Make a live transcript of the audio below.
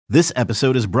This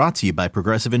episode is brought to you by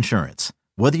Progressive Insurance.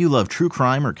 Whether you love true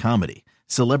crime or comedy,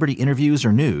 celebrity interviews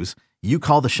or news, you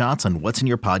call the shots on what's in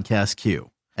your podcast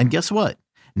queue. And guess what?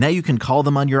 Now you can call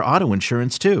them on your auto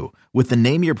insurance too with the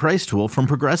Name Your Price tool from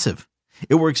Progressive.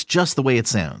 It works just the way it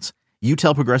sounds. You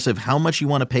tell Progressive how much you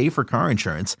want to pay for car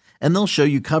insurance, and they'll show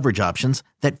you coverage options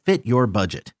that fit your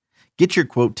budget. Get your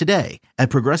quote today at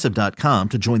Progressive.com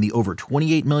to join the over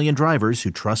 28 million drivers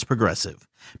who trust Progressive.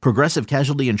 Progressive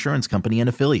Casualty Insurance Company and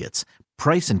Affiliates.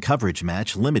 Price and coverage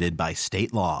match limited by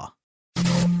state law.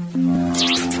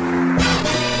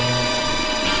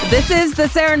 This is the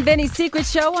Sarah and Vinny Secret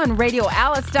Show on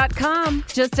RadioAlice.com.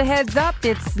 Just a heads up,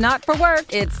 it's not for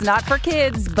work, it's not for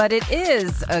kids, but it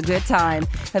is a good time.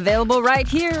 Available right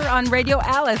here on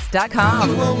RadioAlice.com.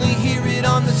 You only hear it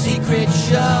on the Secret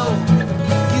Show.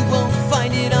 You won't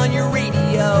find it on your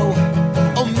radio.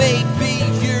 Or maybe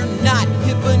you're not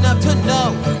hip enough to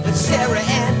know that Sarah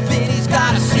and Vinny's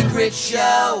got a secret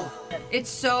show. It's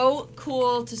so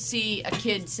cool to see a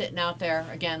kid sitting out there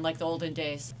again, like the olden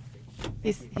days.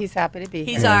 He's happy to be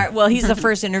He's here. he's the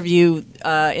first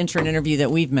intern interview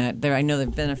that we've met. I know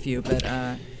there've been a few, but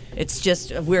it's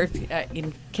just we're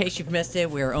in case you've missed it,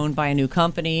 we're owned by a new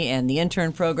company, and the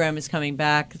intern program is coming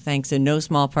back thanks in no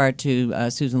small part to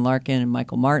Susan Larkin and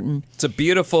Michael Martin. It's a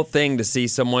beautiful thing to see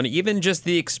someone, even just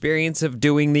the experience of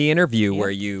doing the interview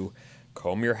where you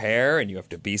comb your hair and you have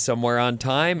to be somewhere on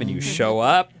time and you show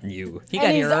up and he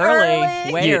got here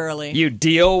early, way early. You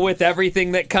deal with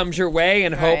everything that comes your way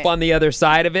and hope on the other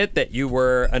side of it that you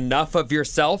were enough of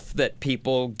yourself that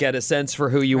people get a sense for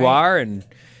who you are, and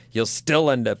you'll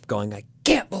still end up going, I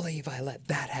can't believe I let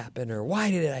that happen, or why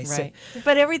did I say?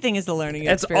 But everything is a learning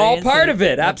It's experience. all part of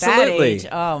it, At that absolutely. age,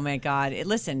 oh my God!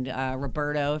 Listen,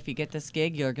 Roberto, if you get this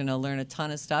gig, you're going to learn a ton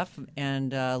of stuff,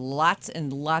 and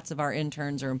lots of our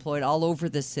interns are employed all over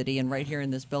this city and right here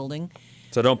in this building.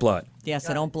 So don't blow it. Yes,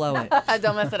 I don't blow it.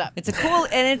 Don't mess it up. It's a cool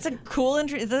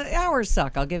internship. The hours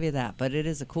suck, I'll give you that, but it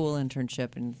is a cool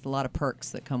internship, and a lot of perks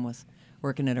that come with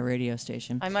working at a radio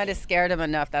station. I might have scared him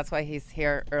enough. That's why he's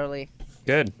here early.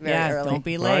 Good. Very early. Don't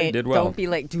be Well, you late. did well. Don't be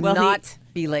late. Do not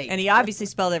be late. And he obviously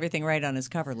spelled everything right on his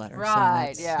cover letter.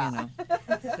 Right, So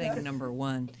that's, thing number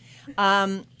one.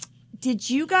 Did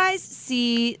you guys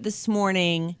see this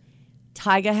morning,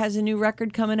 Tyga has a new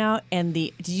record coming out, and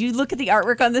did you look at the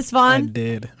artwork on this, Vaughn? I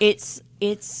did.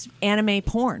 It's anime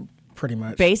porn. Pretty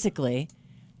much. Basically.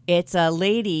 It's a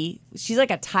lady, she's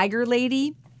like a tiger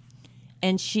lady,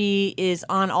 and she is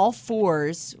on all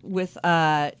fours with,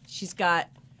 she's got,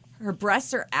 her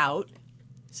breasts are out,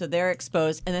 so they're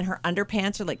exposed, and then her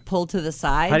underpants are like pulled to the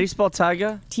side. How do you spell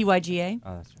Tyga? Tyga.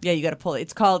 Oh, that's right. Yeah, you got to pull it.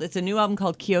 It's a new album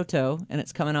called Kyoto, and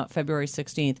it's coming out February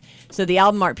 16th. So the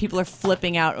album art, people are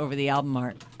flipping out over the album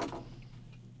art.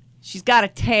 She's got a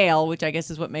tail, which I guess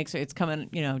is what makes her, it's coming,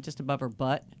 just above her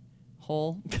butt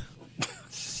hole.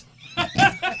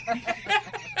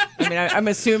 I mean, I'm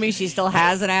assuming she still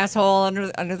has an asshole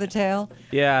under the tail.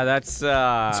 Yeah, that's weird.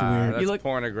 that's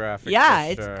pornographic. Yeah,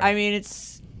 for it's. sure. I mean,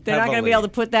 they're not going to be able to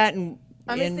put that in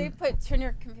turn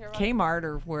your computer on. Kmart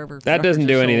or wherever. That doesn't records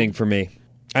do are anything sold. for me.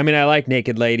 I mean, I like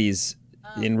naked ladies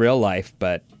in real life,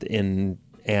 but in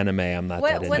anime, I'm not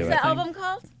that into What's it. the album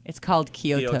called? It's called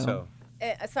Kyoto. Kyoto.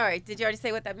 Sorry, did you already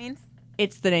say what that means?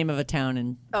 It's the name of a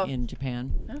town in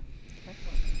Japan.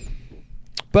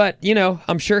 But,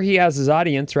 I'm sure he has his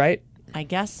audience, right? I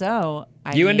guess so.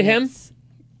 You into him?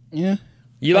 Yeah.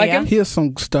 You Oh, like yeah? him? He has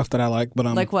some stuff that I like, but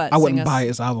Like what? I wouldn't Sing us- buy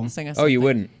his album. Sing us Oh, you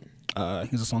something. wouldn't?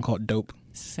 He has a song called Dope.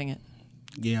 Sing it.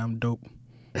 Yeah, I'm dope.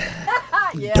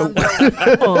 Yeah. Dope.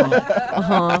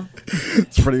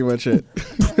 That's pretty much it.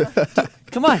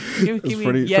 Come on. It's Give me,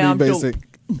 pretty I'm dope. basic.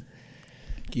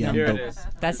 Yeah, I'm Here dope. it is.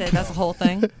 That's it. That's the whole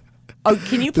thing. Oh,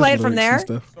 can you There's play it from lyrics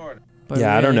there? and stuff. But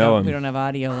Yeah, we I don't really know him. We don't have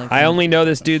audio like I that. only know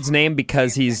this dude's name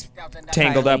because he's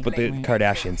tangled up with the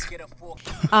Kardashians.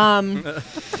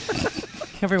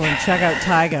 Everyone, check out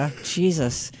Tyga.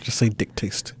 Jesus. Just say Dick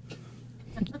Taste.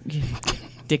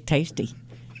 Dick Tasty.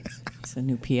 It's a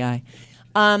new PI.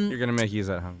 You're gonna make use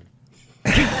that hungry.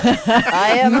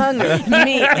 I am hungry.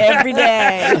 Me every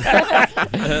day.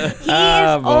 He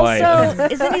is boy. also,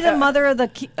 isn't he the mother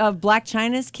of Black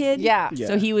China's kid? Yeah.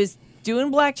 So he was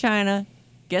doing Black China,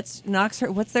 knocks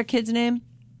her. What's their kid's name?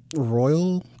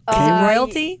 Royal?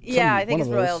 Royalty? Yeah, I think One it's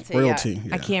of those. Royalty. Royalty.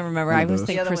 I yeah. can't remember. One I of always those.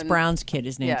 think The other Chris one- Brown's kid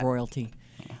is named Yeah. Royalty.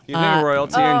 You think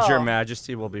Royalty and Your oh.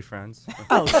 Majesty will be friends?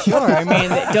 Oh, sure. I mean,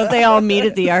 don't they all meet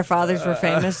at the Our Fathers Were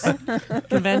Famous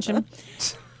convention?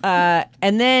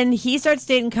 And then he starts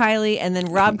dating Kylie, and then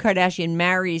Rob Kardashian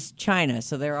marries China.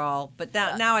 So they're all. But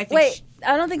now I think. Wait,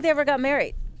 I don't think they ever got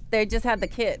married. They just had the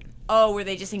kid. Oh, were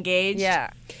they just engaged?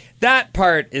 Yeah. That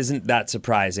part isn't that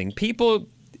surprising. People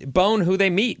bone who they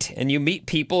meet, and you meet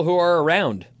people who are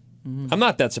around. I'm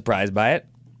not that surprised by it.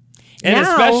 And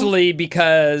Now- especially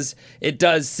because it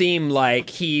does seem like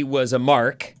he was a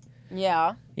mark,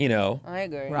 Yeah, you know. I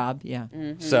agree. Rob, yeah.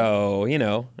 So, you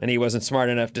know, and he wasn't smart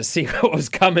enough to see what was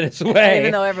coming his way.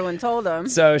 Even though everyone told him.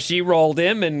 So she rolled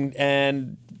him,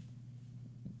 and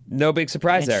no big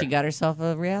surprise And there. she got herself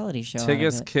a reality show. out of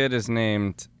Tigges' it. kid is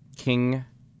named King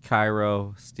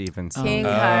Cairo Stevenson. King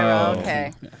Cairo,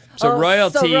 okay. So Oh,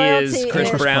 royalty is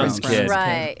Chris is Brown's kid.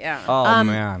 Right, yeah. Oh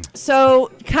man.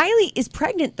 So Kylie is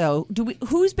pregnant, though.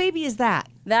 Whose baby is that?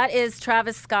 That is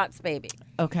Travis Scott's baby.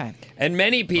 Okay. And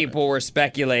many people were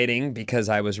speculating, because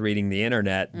I was reading the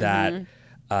internet, that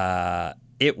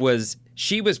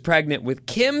she was pregnant with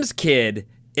Kim's kid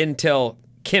until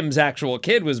Kim's actual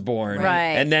kid was born.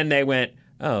 Right. And then they went,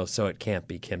 oh, so it can't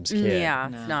be Kim's kid. Yeah,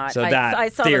 it's not. So that I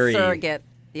saw theory the surrogate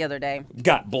the other day.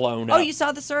 got blown Oh, up. you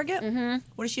saw the surrogate? Mm-hmm.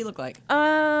 What does she look like?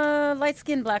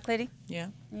 Light-skinned black lady. Yeah.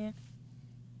 Yeah.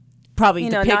 Probably You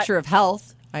the know, not- picture of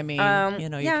health. I mean,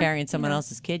 you're yeah, carrying someone you know.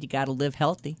 else's kid. You got to live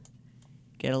healthy.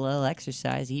 Get a little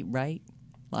exercise, eat right,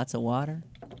 lots of water.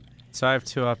 So I have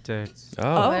 2 updates.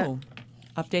 Oh.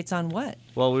 Updates on what?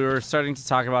 Well, we were starting to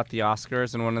talk about the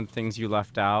Oscars, and one of the things you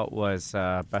left out was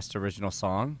Best Original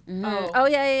Song. Oh,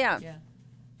 yeah.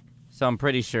 So I'm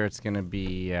pretty sure it's going to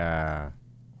be the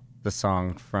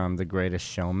song from The Greatest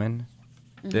Showman.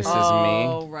 This is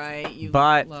Oh, me. right. You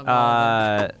But love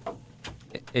all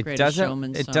it Greatest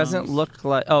Showman doesn't. It doesn't songs. look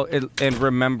like. Oh, and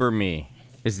Remember Me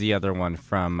is the other one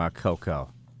from Coco.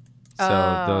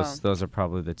 So those are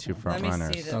probably the 2 front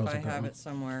runners. if I have it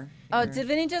somewhere. Oh, did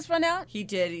Vinny just run out? He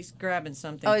did. He's grabbing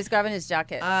something. Oh, he's grabbing his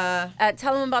jacket.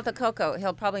 Tell him about the cocoa.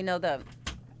 He'll probably know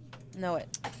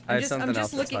it. I have something I'm else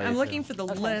just to looking. tell you, I'm too. looking for the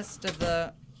list of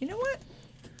the. You know what?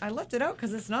 I left it out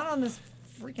because it's not on this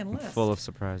freaking list. Full of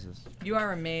surprises. You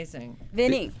are amazing.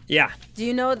 Vinny, Yeah. do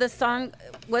you know the song?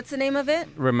 What's the name of it?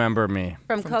 Remember Me.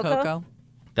 From Coco?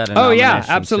 Got a Oh, yeah, nomination,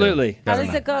 too. absolutely. How Got a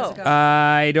does it go?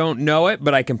 I don't know it,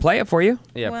 but I can play it for you.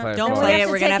 Yeah, Well, play it Don't for play have it.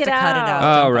 to We're gonna have take to it cut it out.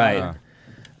 out. Oh, Don't right.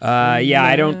 bother. Yeah,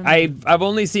 I don't. I've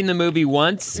only seen the movie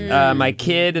once. My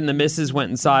kid and the missus went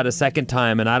and saw it a second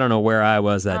time, and I don't know where I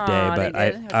was that day, Aw, but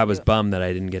they did. I was bummed that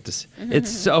I didn't get to.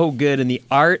 It's so good, and the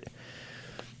art.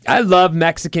 I love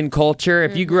Mexican culture.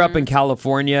 If you grew up in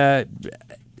California,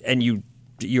 and you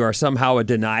are somehow a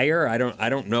denier, I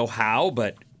don't know how,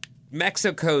 but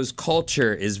Mexico's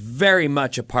culture is very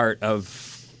much a part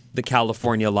of the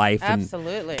California life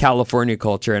Absolutely. and California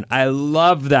culture, and I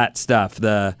love that stuff.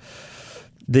 The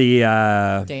Day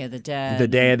of the Dead. the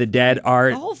Day of the Dead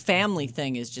art. The whole family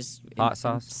thing is just Hot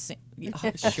sauce? Sure. He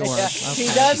Okay.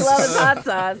 does love his hot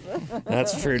sauce.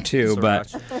 That's true too, but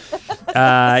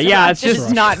Sriracha. yeah, it's This just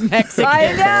is not Mexican.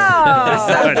 I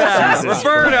know. Oh, Jesus.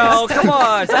 Roberto, come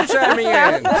on, stop trying me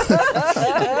in.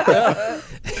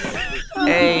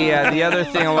 Hey, the other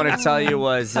thing I wanted to tell you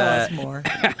was Tell us more.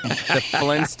 the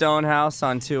Flintstone house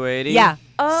on 280. Yeah.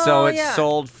 So it's yeah.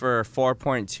 sold for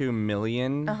 $4.2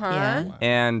 million. Yeah.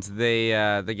 And they,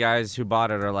 the guys who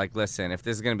bought it are like, listen, if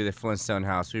this is going to be the Flintstone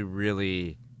house, we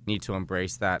really need to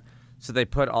embrace that. So they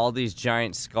put all these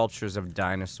giant sculptures of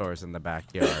dinosaurs in the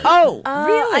backyard. Oh, I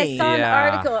really? saw an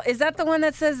Yeah. article. Is that the one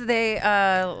that says they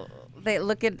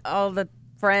look at all the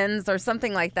friends or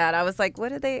something like that? I was like, what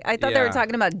did they? I thought they were Yeah.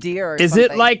 talking about deer. Or is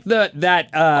something. it like that?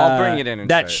 I'll bring it in and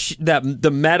that show that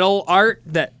the metal art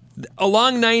that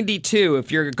along 92.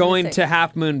 If you're going see. to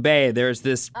Half Moon Bay, there's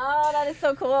this. Oh, that is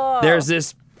so cool. There's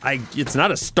this. It's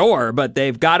not a store, but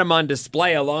they've got them on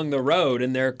display along the road,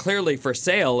 and they're clearly for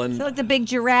sale. And So like the big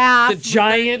giraffe. the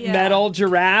giant yeah. metal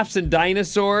giraffes and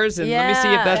dinosaurs. And let me see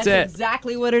if Yeah. that's That's it.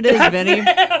 exactly what it is, Vinny.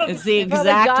 It's the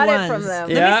Probably exact got it ones. from them.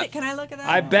 Let Yeah. me see. Can I look at that?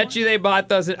 I bet you they bought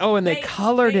those. And they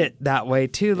colored it that way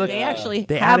too. Look, They actually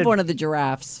they have added- one of the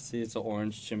giraffes. See, it's an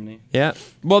orange chimney. Yeah.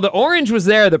 Well, the orange was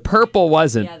there. The purple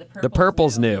wasn't. Yeah, the the purple's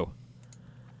purple's new.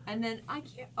 And then I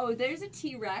can't. Oh, there's a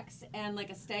T-Rex and like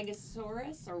a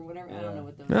Stegosaurus or whatever. I don't know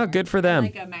what those Oh, are. good for them.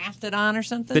 Like a mastodon or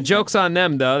something. The joke's on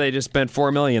them, though. They just spent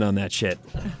 $4 million on that shit.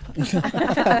 It's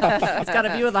got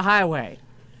a view of the highway.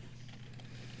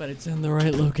 But it's in the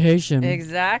right location.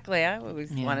 Exactly. I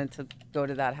always Yeah. wanted to go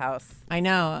to that house. I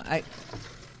know.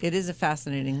 It is a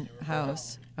fascinating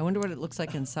house. I wonder what it looks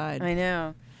like inside. I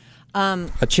know.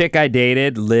 A chick I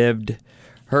dated lived.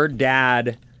 Her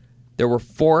dad. There were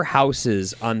 4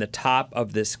 houses on the top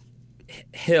of this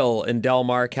hill in Del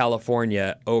Mar,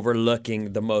 California,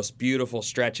 overlooking the most beautiful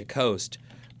stretch of coast.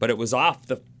 But it was off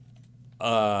the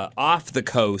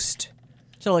coast.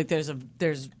 So like there's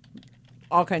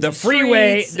all kinds the of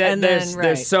freeway. streets, and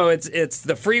then So it's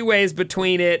the freeways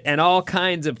between it and all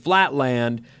kinds of flat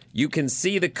land. You can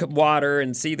see the water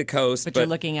and see the coast, but you're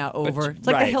looking out over. It's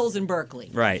like right. the hills in Berkeley.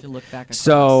 Right. You look back across.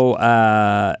 So,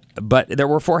 but there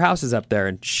were 4 houses up there,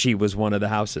 and she was one of the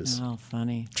houses. Oh,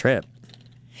 funny. Trip.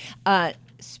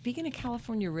 Speaking of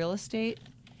California real estate,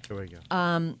 Here we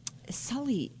go.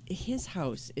 Sully, his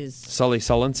house is Sully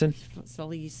Sullenson?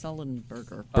 Sully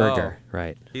Sullenberger. Burger,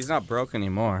 right. He's not broke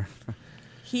anymore.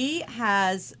 He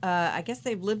has, I guess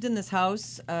they've lived in this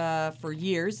house for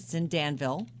years. It's in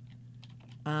Danville.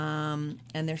 And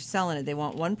they're selling it. They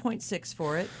want 1.6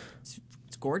 for it.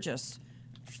 It's gorgeous.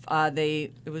 I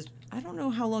don't know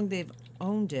how long they've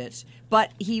owned it,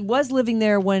 but he was living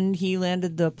there when he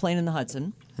landed the plane in the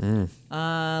Hudson.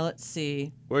 Let's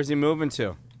see. Where's he moving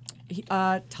to?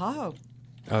 Tahoe.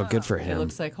 Oh, good for It him.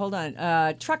 looks like. Hold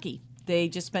on. Truckee. They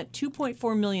just spent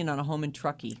 $2.4 million on a home in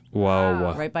Truckee,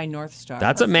 Whoa. right by North Star.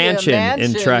 That's a mansion,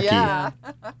 in Truckee. Yeah.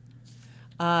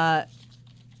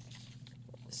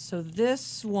 So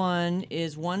this one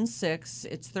is 1.6.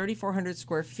 It's 3,400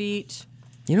 square feet.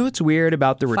 You know what's weird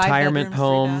about the 5 retirement bedrooms, 3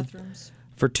 home bathrooms.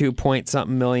 for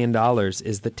 $2-point-something million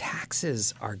is the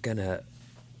taxes are going to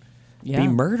Yeah. be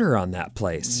murder on that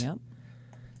place. Yep.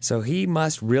 So he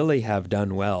must really have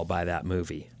done well by that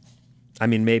movie. I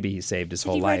mean, maybe he saved his Did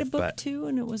whole he write life, a book but too?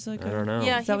 And it was like I don't know.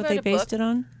 Yeah, Is that he what wrote they a based book. it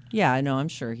on? Yeah, I know. I'm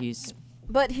sure he's.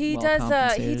 But he Well does.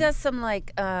 compensated. He does some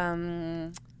like not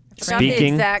the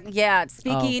Speaking?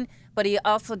 speaking. But he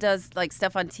also does like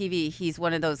stuff on TV. He's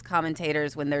one of those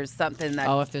commentators when there's something that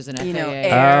Oh, if there's an FAA.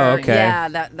 airs. Oh, okay. Yeah,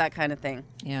 that kind of thing.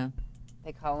 Yeah.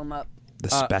 They call him up. The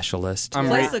specialist. The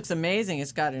place looks amazing.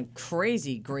 It's got a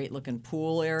crazy, great-looking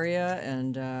pool area,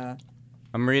 and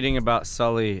I'm reading about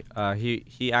Sully.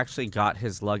 He actually got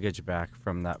his luggage back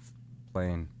from that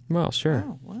plane. Well, sure.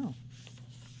 oh wow,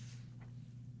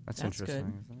 That's That's interesting.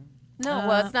 good. Isn't it? No,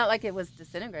 well, it's not like it was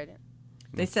disintegrated.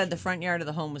 they said the front yard of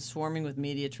the home was swarming with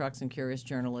media trucks and curious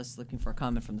journalists looking for a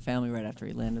comment from the family right after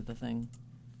he landed the thing.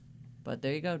 But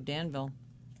there you go, Danville,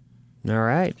 All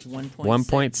right.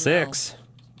 1.6.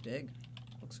 Big,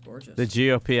 looks gorgeous. The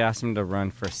GOP asked him to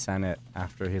run for Senate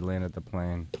after he landed the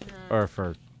plane, or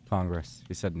for Congress.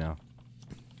 He said no.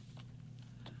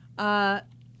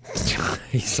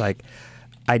 He's like,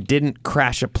 I didn't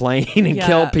crash a plane and Yeah.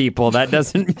 kill people. That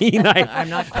doesn't mean I. I'm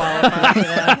not qualified for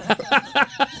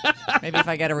that. Maybe if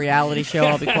I get a reality show,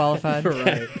 I'll be qualified.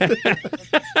 Right.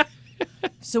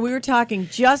 So we were talking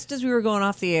just as we were going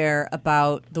off the air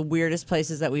about the weirdest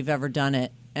places that we've ever done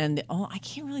it, and I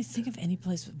can't really think of any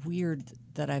place weird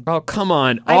that I've. Oh, come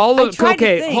on. I tried to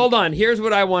Okay, think. hold on. Here's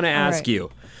what I want to ask right.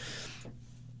 you.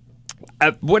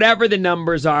 Whatever the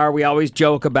numbers are, we always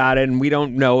joke about it, and we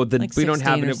don't know the Like we don't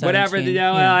have 16 or it. Whatever, 17,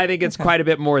 well, yeah. I think it's quite a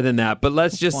bit more than that. But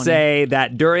let's just 20. say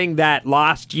that during that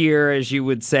lost year, as you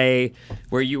would say,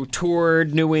 where you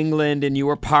toured New England and you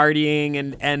were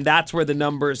partying, and that's where the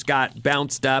numbers got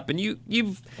bounced up, and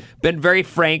you've been very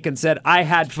frank and said, I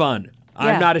had fun. Yeah.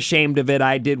 I'm not ashamed of it.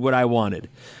 I did what I wanted.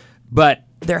 But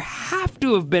there have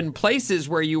to have been places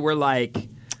where you were like,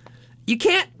 you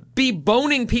can't be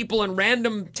boning people in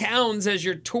random towns as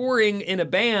you're touring in a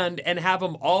band and have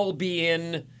them all be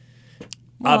in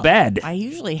a bed. I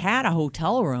usually had a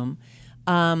hotel room.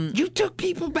 You took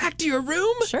people back to your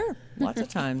room? Sure, lots of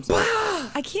times.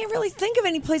 I can't really think of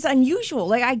any place unusual.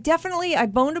 Like I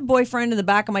boned a boyfriend in the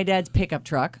back of my dad's pickup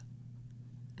truck.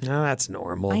 No, that's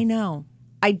normal. I know.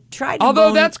 I tried to Although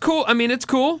bone- that's cool. I mean, it's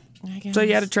cool. I So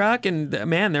you had a guess. truck, and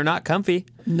man, they're not comfy.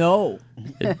 No.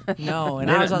 No, and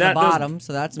I was on the That does- bottom,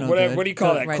 so that's no good. What do you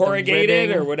call that? Right, the Corrugated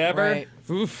ribbing, or whatever? Right.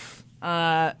 Oof.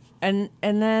 And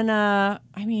then I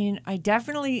mean, I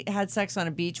definitely had sex on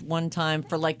a beach one time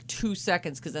for like 2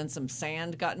 seconds because then some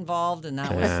sand got involved, and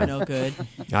that was no good.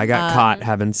 I got caught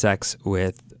having sex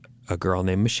with a girl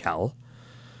named Michelle.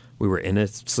 We were in a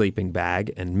sleeping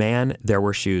bag, and man, there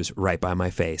were shoes right by my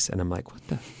face. And I'm like, what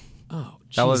the? Oh,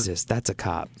 Jesus, that's a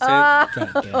cop.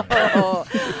 Oh,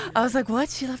 I was like, what?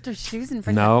 She left her shoes in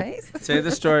front No. of her face? Say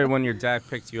the story when your dad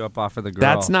picked you up off of the girl.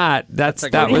 That's not. That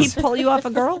like- that Did was. he pull you off a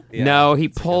girl? Yeah. No, he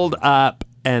pulled up,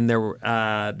 and there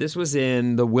were. This was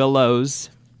in the Willows,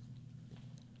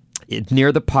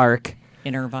 near the park.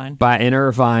 In Irvine. In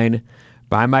Irvine,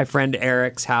 by my friend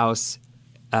Eric's house.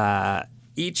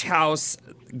 Each house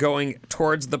going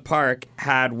towards the park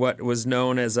had what was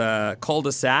known as a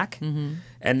cul-de-sac, and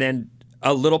then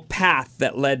a little path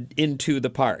that led into the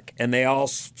park, and they all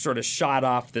sort of shot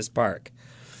off this park.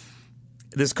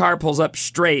 This car pulls up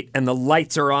straight, and the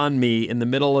lights are on me in the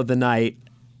middle of the night,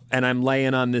 and I'm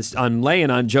laying on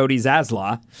Jody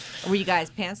Zaslaw. Were you guys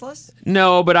pantsless?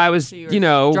 No, but I was, So you were you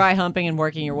know, dry humping and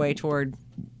working your way toward.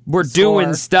 we're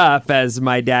doing stuff as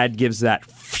my dad gives that.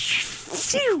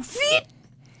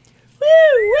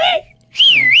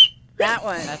 That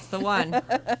one. That's the one.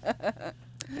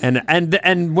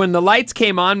 And when the lights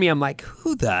came on me, I'm like,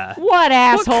 who the? What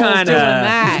asshole's kinda- doing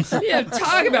that? Yeah,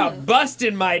 talk about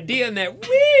busting my D on that.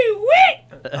 Wee.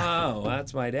 Oh,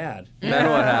 that's my dad. Then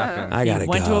what happened? I gotta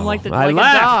went go. to him like I a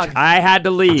left. dog. I had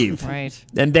to leave. Right.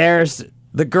 And there's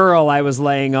the girl I was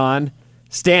laying on,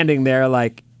 standing there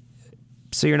like,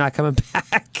 so you're not coming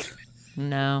back?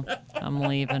 No, I'm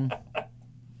leaving.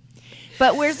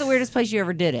 But where's the weirdest place you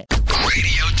ever did it?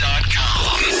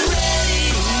 Radio.com.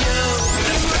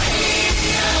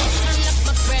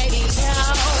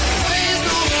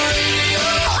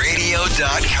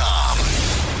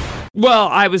 Well,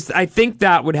 I think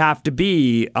that would have to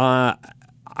be.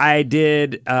 I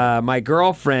did. My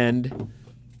girlfriend.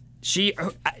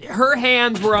 Her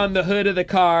hands were on the hood of the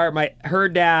car. Her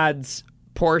dad's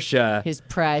Porsche.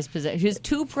 His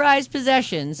two prized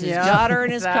possessions, his daughter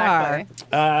and his car.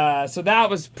 So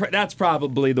that's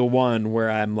probably the one where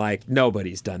I'm like,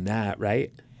 nobody's done that,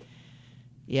 right?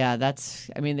 Yeah,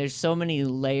 there's so many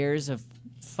layers of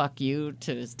fuck you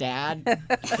to his dad,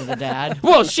 to the dad.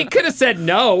 Well, she could have said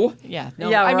no. Yeah, no,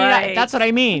 Yeah, I mean, right. that's what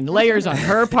I mean. Layers on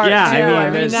her part, Yeah, too. I mean, I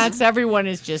mean, there's- that's everyone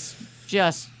is just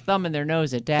thumbing their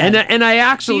nose at dad. And I Do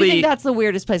actually. you think that's the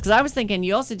weirdest place? Because I was thinking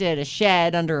you also did a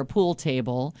shed under a pool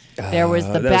table. There was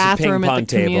the that was a bathroom ping at pong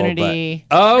the community.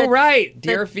 Table, right.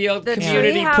 Deerfield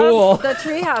Community treehouse- Pool. The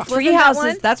treehouse.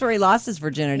 Treehouse that's where he lost his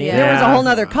virginity. Yeah. There was a whole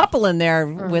other couple in there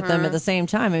with him at the same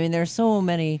time. I mean, there's so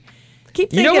many.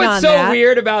 Keep You thinking know what's on so that.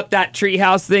 weird about that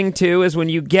treehouse thing too is when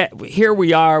you get here,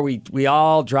 we are we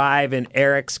all drive in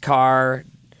Eric's car,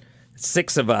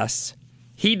 6 of us.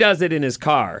 He does it in his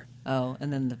car, Oh,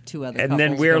 and then the two other. and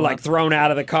then couples we're go like up. thrown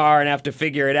out of the car and have to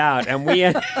figure it out. And we,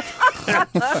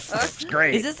 it's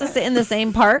great. Is this in the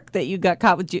same park that you got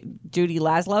caught with Judy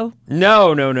Laszlo?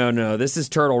 No. This is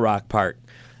Turtle Rock Park.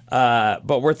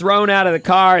 But we're thrown out of the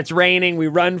car. It's raining. We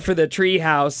run for the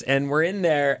treehouse, and we're in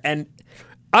there. And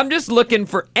I'm just looking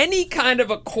for any kind of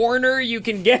a corner you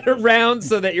can get around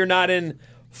so that you're not in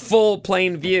full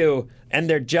plain view. And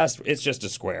it's just a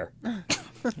square.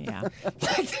 Yeah,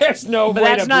 There's no but way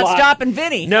that's to not block. stopping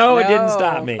Vinny. No, it didn't No,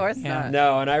 stop me. of course not.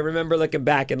 No, and I remember looking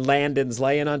back, and Landon's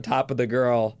laying on top of the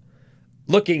girl,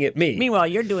 looking at me. Meanwhile,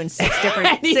 you're doing six different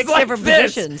And he's like this.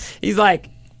 positions. He's like,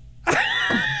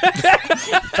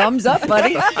 Thumbs up,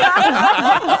 buddy.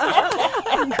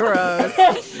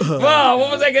 Gross. well,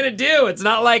 what was I going to do? It's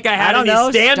not like I had don't any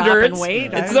know, stop and standards.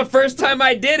 wait. It's the first time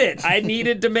I did it. I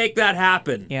needed to make that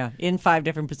happen. Yeah, in 5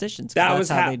 different positions. 'cause That that's was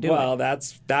how they do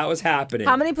it. that was happening.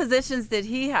 How many positions did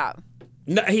he have?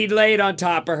 No, he laid on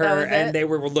top of That her, was and it? they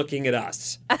were looking at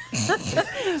us.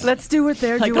 Let's do what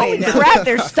they're Like, doing. holy crap,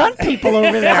 there's stunt people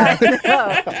over there.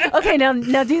 Okay, now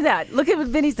do that. Look at what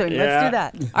Vinny's doing. Yeah. Let's do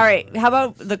that. All right, how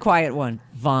about the quiet one?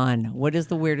 Vaughn, what is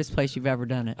the weirdest place you've ever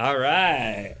done it? All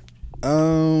right.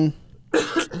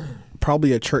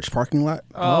 Probably a church parking lot.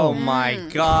 Oh my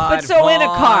God! But so in a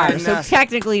car, Vaughn. so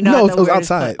technically not. No, the it was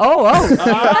weirdest outside. place.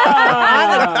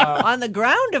 On the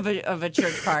ground of a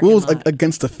church parking It was lot.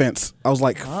 against the fence. I was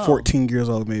like 14 years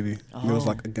old, maybe. It was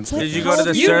like against the Did fence. you go to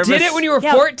the You service? did it when you were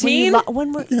Yeah, 14?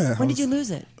 When Yeah, when I did you lose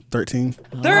it? 13.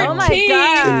 13? Oh my And we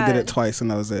God. did it twice,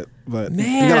 and that was it. But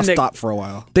Man, you gotta the- stop for a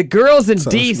while. The girls in So,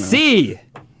 D.C.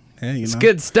 Yeah, you know. It's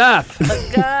good stuff.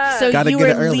 So Gotta you get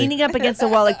it were early. leaning up against the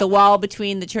wall, like the wall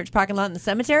between the church parking lot and the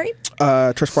cemetery?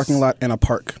 Church parking lot and a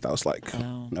park. That was like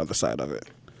the other side of it.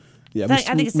 Yeah, I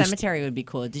think a cemetery would be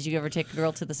cool. Did you ever take a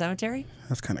girl to the cemetery?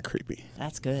 That's kind of creepy.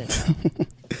 That's good.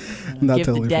 Not Give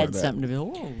totally the dead for that. something to be.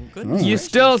 Oh, goodness. You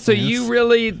still, so you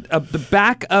really, the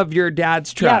back of your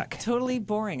dad's truck. Yeah, totally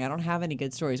boring. I don't have any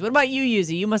good stories. What about you,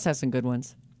 Yuzi? You must have some good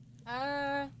ones.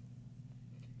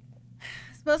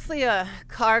 It's mostly a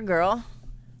car girl,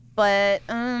 but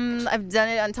I've done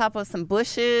it on top of some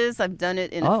bushes. I've done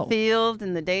it in Oh. a field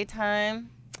in the daytime.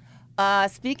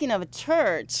 Speaking of a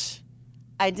church,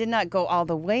 I did not go all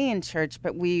the way in church,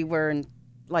 but we were in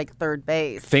like third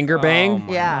base. Finger bang?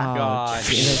 Yeah. God.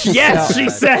 Yes, she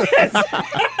says.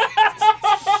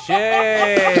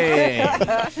 Shame.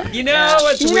 You know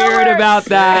what's know weird what? about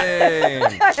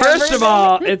that? Shame. First of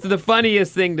all, it's the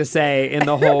funniest thing to say in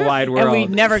the whole wide And we world.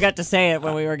 never got to say it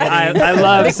when we were getting. I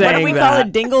love What saying do we that. call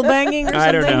it? Dingle banging or something?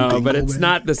 I don't know, Dingle but it's bang.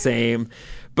 not the same.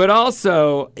 But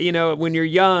also, you know, when you're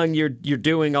young, you're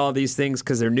doing all these things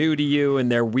because they're new to you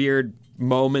and they're weird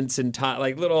moments in time,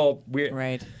 like little weird.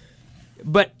 Right.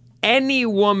 But any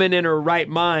woman in her right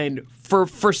mind, for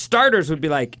starters, would be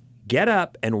like, get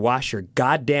up and wash your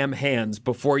goddamn hands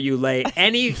before you lay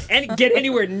get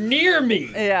anywhere near me.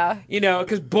 Yeah. You know,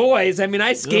 because boys, I mean,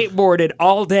 I skateboarded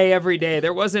all day, every day.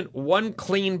 There wasn't one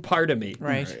clean part of me.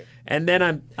 Right. And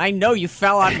then I know you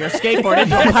fell off your skateboard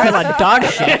into a pile of dog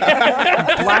shit.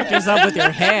 Blacked yourself with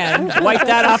your hand. Wiped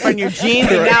that off on your jeans,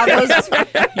 and now you're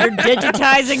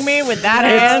digitizing me with that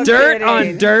hand. It's dirt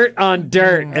on dirt on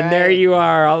dirt. Right. And there you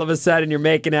are. All of a sudden, you're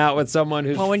making out with someone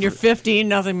who's... Well, when you're 15,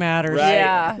 nothing matters. Right.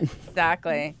 Yeah,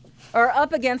 exactly. Or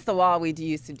up against the wall, we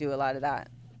used to do a lot of that.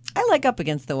 I like up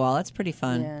against the wall. That's pretty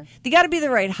fun. Yeah. They got to be the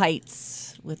right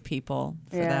heights with people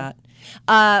for that.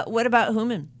 What about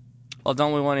Human? Well,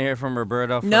 don't we want to hear from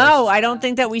Roberto first? No, I don't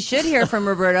think that we should hear from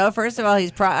Roberto. First of all,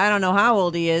 I don't know how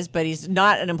old he is, but he's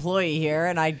not an employee here,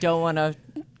 and I don't want to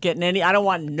get in I don't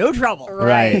want no trouble.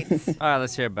 Right. All right,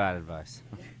 let's hear bad advice.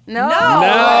 No. You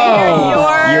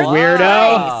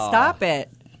weirdo. Stop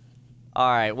it. All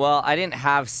right, well, I didn't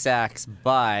have sex,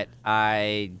 but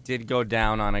I did go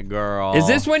down on a girl. Is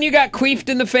this when you got queefed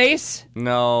in the face?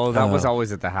 No, that was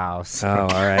always at the house. Oh, all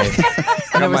right.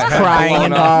 There was crying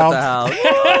involved.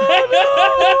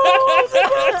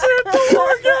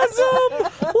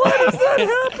 Why does that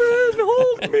happen?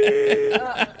 Hold me.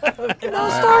 And I'll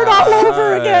start all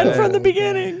over again from the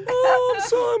beginning. Oh, I'm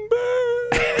so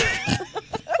embarrassed.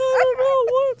 I don't know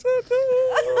what to do.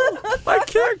 I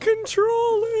can't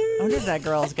control I it. wonder if that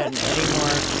girl's getting any more.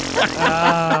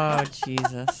 Oh,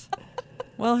 Jesus.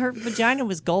 Well, her vagina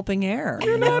was gulping air.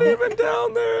 You're not even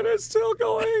down there, and it's still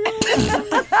going on.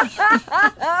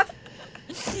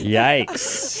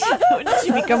 Yikes. When did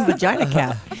she become vagina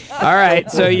cat? All right,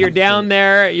 so you're down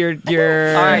there.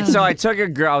 You're. All right, so I took a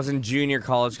girl. I was in junior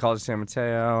college, College San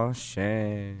Mateo.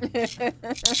 Shame.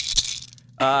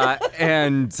 I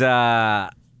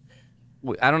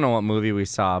don't know what movie we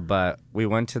saw, but we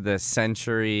went to the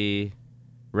Century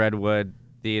Redwood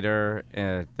Theater,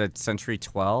 the Century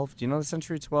 12. Do you know the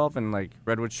Century 12 in like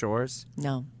Redwood Shores?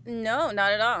 No. No,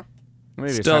 not at all.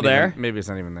 Maybe Still it's not there? Maybe it's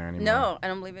not even there anymore. No, I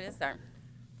don't believe it is there.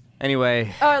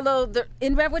 Anyway.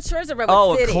 In Redwood Shores or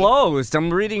Redwood City? It closed.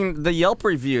 I'm reading the Yelp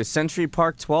review. Century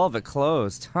Park 12, it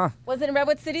closed. Huh. Was it in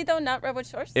Redwood City, though, not Redwood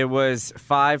Shores? It was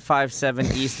 557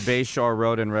 East Bayshore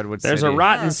Road in Redwood There's City. a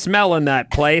rotten smell in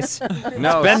that place.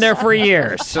 No. Been there for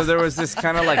years. So there was this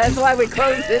kind of like... That's why we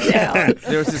closed it down.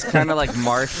 There was this kind of like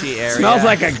marshy area. Smells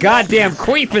like a goddamn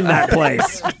queef in that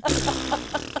place.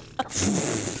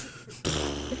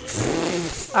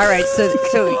 All right,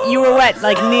 so you were what,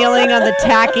 like kneeling on the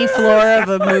tacky floor of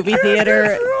a movie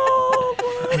theater?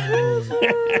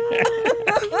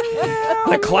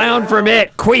 The clown from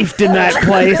It queefed in that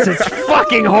place. It's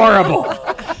fucking horrible.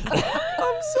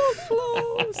 I'm so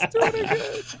close. Do it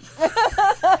again.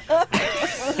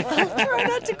 Try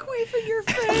not to queef in your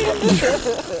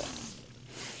face.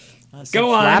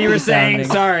 Go on, you were saying.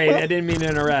 Sorry, I didn't mean to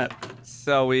interrupt.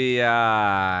 So we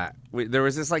there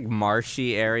was this like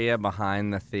marshy area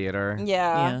behind the theater.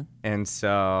 Yeah. And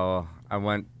so I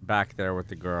went back there with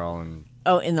the girl and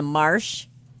Oh, in the marsh?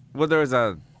 well, there was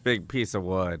a big piece of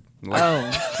wood. Like,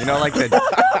 Oh. You know, like the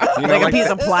Like a piece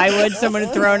of plywood someone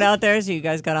had thrown out there, so you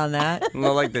guys got on that? you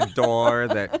know, like the door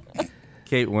that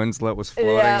Kate Winslet was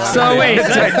floating Yeah. on. So wait,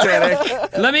 Titanic.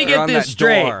 let me They're get on this that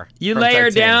straight. door You from lay her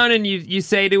Titanic. down and you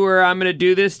say to her, "I'm going to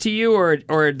do this to you," or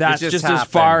that's just just as happened.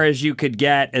 far as you could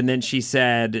get, and then she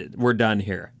said, "We're done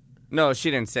here." No, she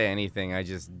didn't say anything. I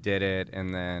just did it,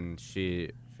 and then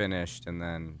she finished, and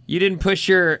then You didn't push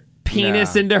your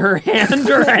penis No. into her hand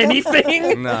or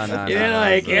anything. no. You didn't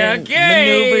like, And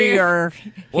okay. maneuver your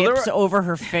Well, there hips were- over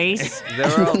her face?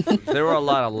 There were a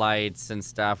lot of lights and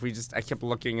stuff. I kept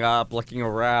looking up, looking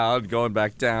around, going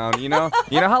back down. You know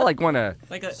how like when a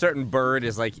certain bird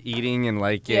is like eating and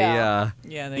like Yeah.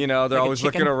 Yeah, they're like a always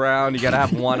chicken. looking around. You gotta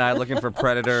have one eye looking for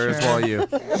predators Sure. while you.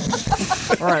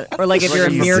 Or like if you're a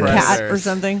Looking for meerkat predators. or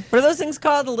something. What are those things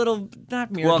called? The little,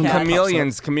 not Well, meerkat.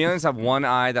 chameleons have one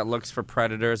eye that looks for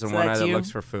predators and So one eye that's that you?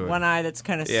 looks for food. One eye that's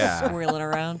kind of Yeah. swirling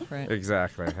around. Right.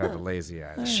 Exactly. I had a lazy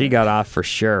eye. She got off for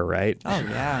sure, right? Oh,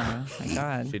 yeah. Oh, my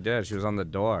God. She did. She was on the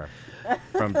door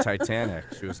from Titanic.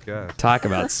 She was good. Talk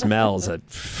about smells at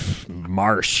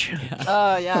marsh,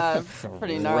 Oh, yeah.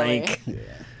 Pretty gnarly. rank,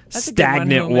 That's a good one,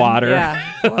 stagnant Human. water. Yeah,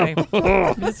 boy.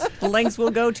 This the lengths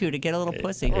we'll go to get a little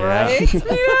pussy. Right?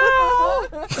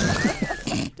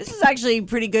 This is actually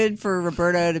pretty good for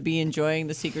Roberto to be enjoying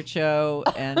the secret show,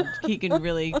 and he can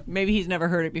really, maybe he's never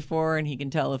heard it before, and he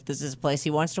can tell if this is a place he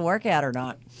wants to work at or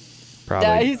not.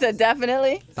 Probably. He said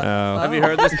definitely. Have you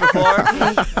heard this before?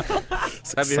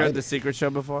 Have you heard the Secret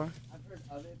Show before?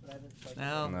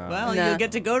 Oh, No. well, No. you'll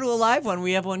get to go to a live one.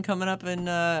 We have one coming up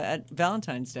at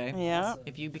Valentine's Day. Yeah.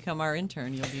 If you become our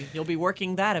intern, you'll be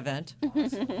working that event.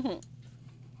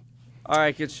 All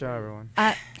right, good show, everyone.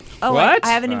 What? I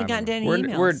haven't even gotten to any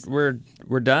emails.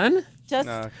 We're done? Just.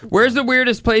 No, Where's the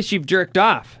weirdest place you've jerked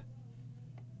off?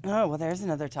 Oh well, there's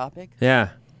another topic. Yeah.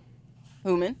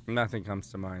 Human. nothing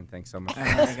comes to mind. Thanks so much. Oh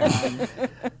my God.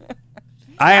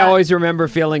 I always remember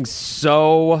feeling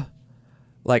so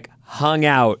like hung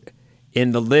out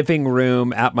in the living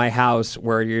room at my house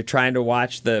where you're trying to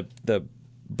watch the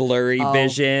blurry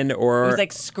vision or It was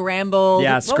like scrambled.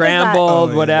 yeah, What was that? scrambled,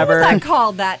 yeah. whatever. What was that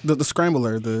called? That. The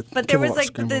scrambler, the But there was kilowatt like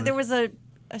scrambler. there was a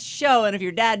show, and if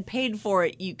your dad paid for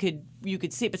it, you could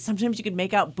see it. But sometimes you could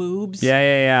make out boobs.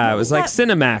 Yeah. It was like was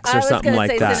Cinemax I or was something gonna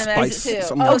like say that. Cinemax. Spice, too.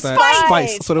 something Oh, like that. Spice.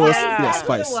 Spice. That's what it was. Yeah. Yeah, That's Spice.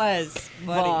 what it was.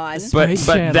 Vaughn.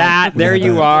 But that there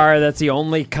you are. That's the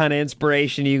only kind of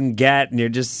inspiration you can get, and you're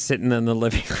just sitting in the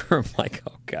living room like,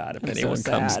 oh God, if anyone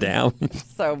comes sad. down.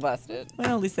 So busted.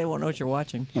 Well, at least they won't know what you're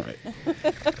watching.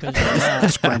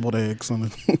 Scrambled eggs on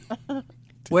the,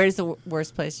 Where's the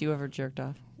worst place you ever jerked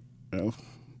off?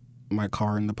 my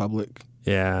car in the public.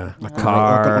 Yeah, Like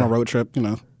car. on a road trip,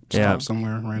 stop Yeah.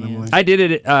 somewhere randomly. I did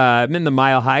it. I'm in the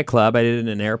Mile High Club. I did it in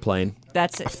an airplane.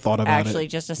 That's thought about actually it.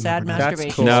 just a sad Never did.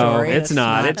 masturbation Cool. No, story. it's That's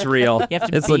not. It's real. You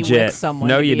have to it's be legit. with someone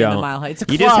No, to you be in don't. the Mile High. It's a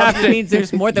you club. just have to. It means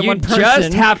there's more than you one person.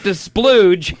 just have to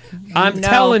splooge. I'm No,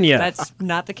 telling you. that's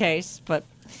not the case. But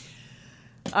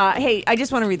hey, I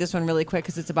just want to read this one really quick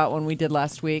because it's about one we did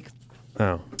last week.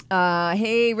 Oh.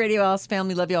 Hey, Radio Alice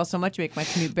family, love you all so much. You make my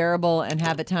commute bearable and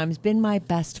have at times been my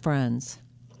best friends.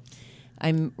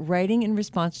 I'm writing in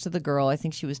response to the girl, I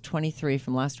think she was 23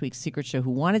 from last week's Secret Show, who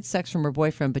wanted sex from her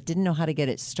boyfriend but didn't know how to get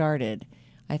it started.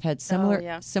 I've had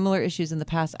similar issues in the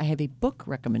past. I have a book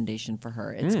recommendation for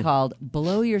her. It's called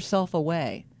Blow Yourself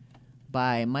Away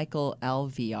by Michael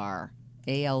Alvear.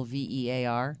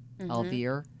 Alvear.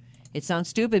 Alvear. It sounds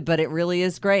stupid, but it really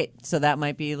is great. So that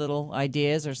might be little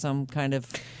ideas or some kind of...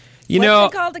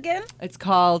 What's it called again? It's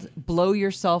called Blow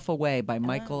Yourself Away by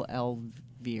Michael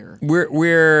Alvear.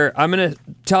 I'm going to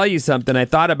tell you something. I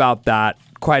thought about that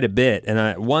quite a bit.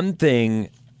 And one thing,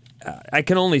 I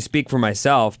can only speak for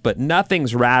myself, but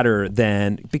nothing's radder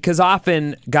than, because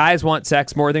often guys want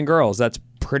sex more than girls. That's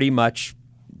pretty much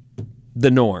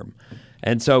the norm.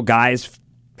 And so guys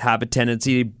have a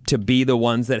tendency to be the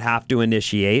ones that have to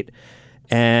initiate.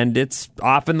 And it's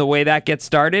often the way that gets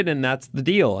started, and that's the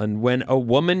deal. And when a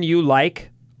woman you like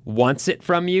wants it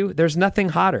from you, there's nothing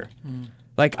hotter.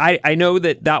 Like, I know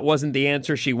that wasn't the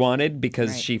answer she wanted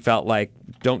because she felt like,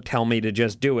 don't tell me to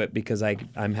just do it because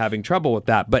I'm having trouble with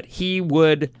that. But he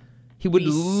would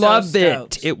love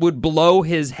stoked. it. It would blow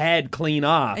his head clean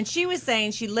off. And she was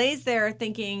saying she lays there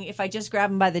thinking, if I just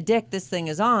grab him by the dick, this thing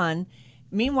is on.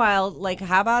 Meanwhile, like,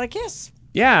 how about a kiss?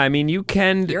 Yeah, I mean, you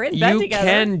can. You're in bed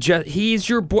together. He's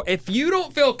your boy. If you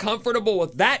don't feel comfortable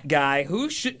with that guy, who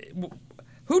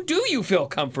do you feel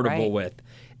comfortable with?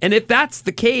 And if that's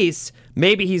the case,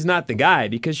 maybe he's not the guy,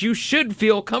 because you should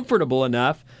feel comfortable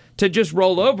enough to just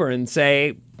roll over and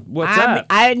say, "What's up?"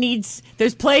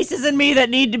 There's places in me that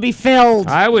need to be filled.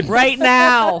 I would right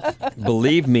now.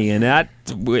 Believe me, and that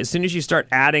as soon as you start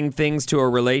adding things to a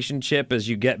relationship as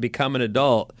you become an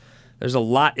adult, there's a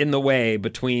lot in the way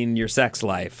between your sex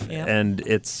life, and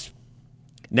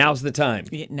now's the time.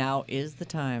 Now is the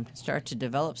time. Start to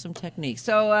develop some techniques.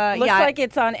 So, Looks like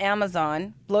it's on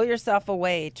Amazon. Blow Yourself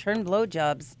Away. Turn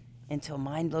blowjobs into a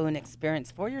mind-blowing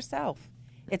experience for yourself.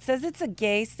 It says it's a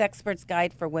gay sexpert's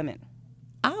guide for women.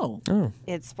 Oh.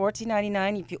 It's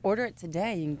 $14.99. If you order it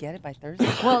today, you can get it by Thursday.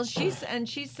 Well, she's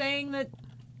saying that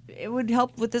it would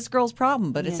help with this girl's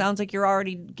problem, but it sounds like you're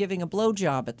already giving a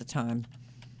blowjob at the time.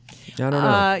 I don't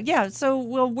know. So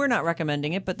we're not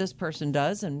recommending it, but this person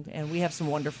does, and we have some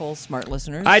wonderful, smart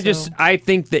listeners. I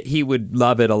think that he would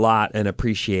love it a lot and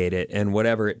appreciate it, and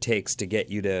whatever it takes to get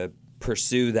you to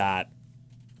pursue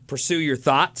your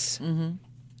thoughts. Mm-hmm.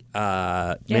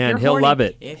 Man, he'll love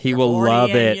it. He will love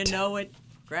it. You know it.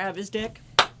 Grab his dick.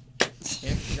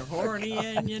 If you're horny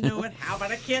and you know it, how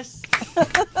about a kiss?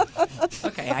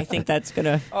 Okay, I think that's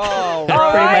gonna pretty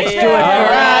much do it for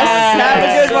us. Have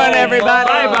a good one, everybody.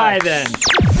 Bye-bye then.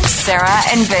 Sarah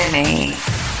and Vinny.